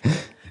damage.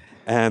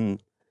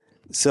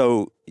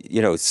 So,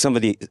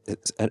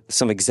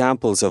 some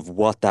examples of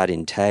what that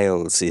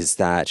entails is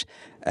that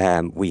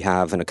we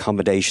have an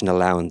accommodation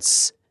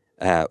allowance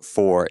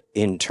for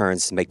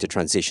interns to make the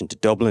transition to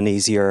Dublin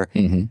easier.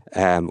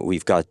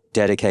 We've got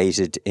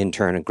dedicated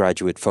intern and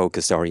graduate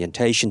focused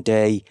orientation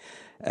day.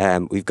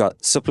 We've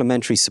got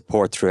supplementary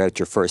support throughout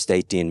your first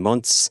 18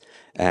 months,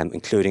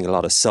 including a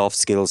lot of soft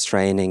skills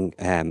training,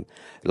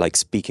 like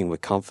speaking with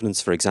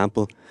confidence, for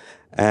example.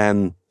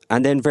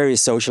 And then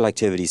various social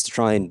activities to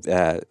try and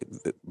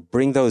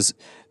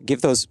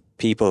give those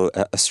people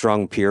a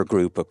strong peer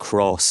group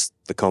across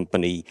the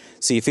company,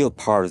 so you feel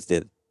part of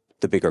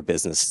the bigger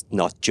business,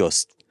 not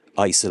just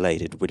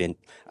isolated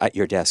at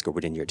your desk or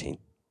within your team.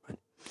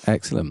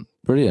 Excellent,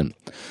 brilliant.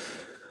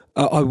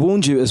 I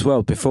warned you as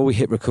well before we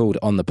hit record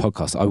on the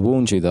podcast. I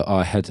warned you that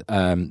I had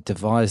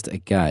devised a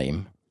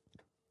game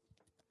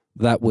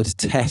that would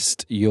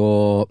test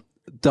your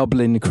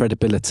Dublin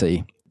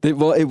credibility It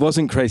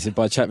wasn't created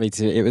by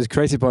ChatGPT. It was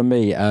created by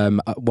me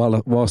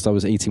whilst I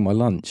was eating my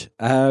lunch.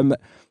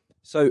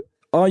 So,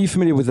 are you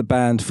familiar with the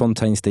band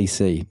Fontaines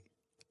DC?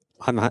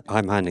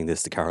 I'm handing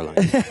this to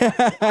Caroline.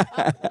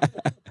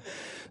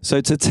 So,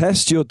 to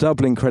test your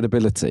Dublin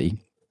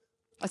credibility,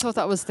 I thought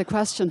that was the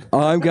question.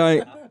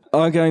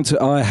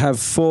 I have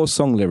 4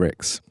 song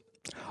lyrics.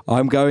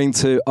 I'm going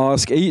to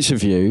ask each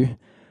of you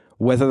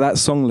whether that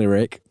song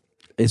lyric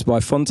is by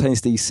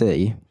Fontaines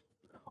DC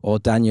or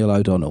Daniel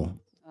O'Donnell.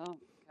 Oh,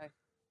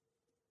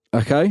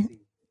 okay. Okay?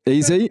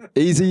 Easy,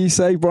 you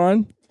say,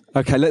 Brian?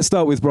 Okay, let's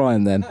start with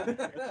Brian then.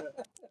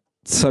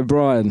 So,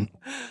 Brian,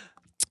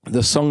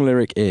 the song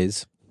lyric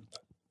is,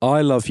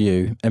 I love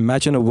you,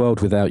 imagine a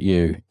world without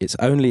you, it's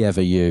only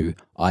ever you,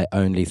 I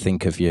only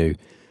think of you.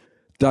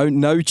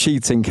 No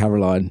cheating,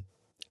 Caroline.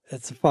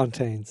 It's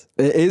Fontaines.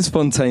 It is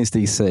Fontaines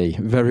DC.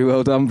 Very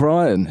well done,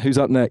 Brian. Who's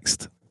up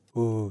next?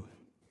 Ooh,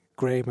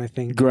 Graham, I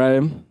think.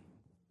 Graham.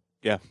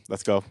 Yeah,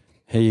 let's go.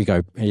 Here you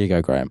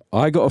go, Graham.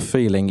 I got a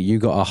feeling you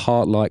got a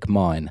heart like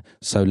mine,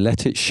 so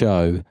let it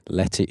show,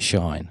 let it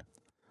shine.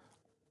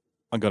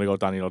 I'm going to go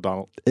Daniel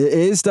O'Donnell. It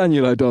is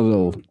Daniel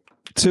O'Donnell.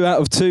 2 out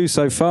of 2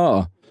 so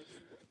far.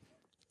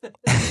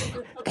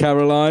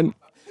 Caroline.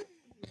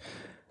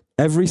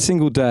 Every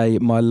single day,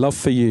 my love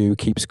for you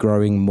keeps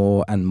growing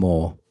more and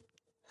more.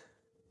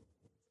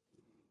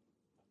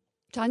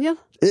 Daniel?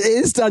 It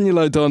is Daniel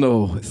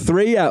O'Donnell.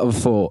 3 out of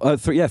 4.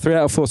 3 out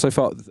of 4 so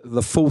far.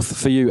 The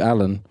 4th for you,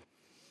 Alan.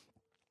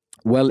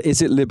 Well,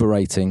 is it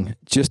liberating?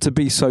 Just to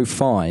be so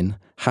fine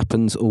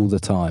happens all the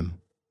time.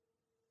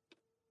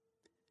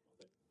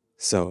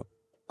 So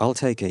I'll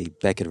take a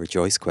Beckett or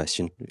Joyce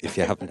question if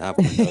you happen to have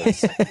one of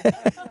those.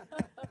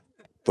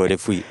 But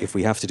if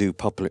we have to do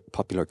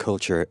popular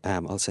culture,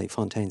 I'll say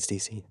Fontaines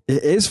DC.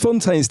 It is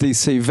Fontaines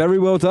DC. Very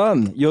well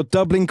done. Your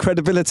Dublin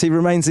credibility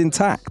remains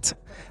intact.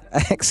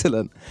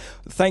 Excellent.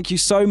 Thank you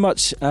so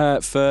much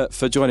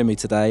for joining me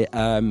today.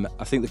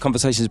 I think the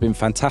conversation has been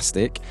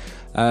fantastic.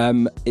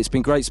 It's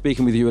been great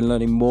speaking with you and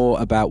learning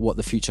more about what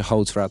the future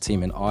holds for our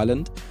team in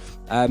Ireland.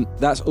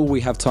 That's all we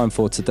have time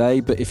for today,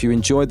 but if you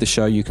enjoyed the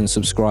show, you can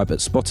subscribe at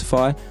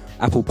Spotify,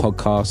 Apple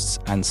Podcasts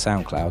and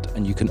SoundCloud,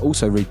 and you can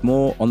also read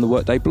more on the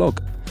Workday blog.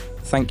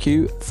 Thank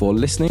you for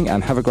listening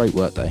and have a great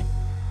Workday.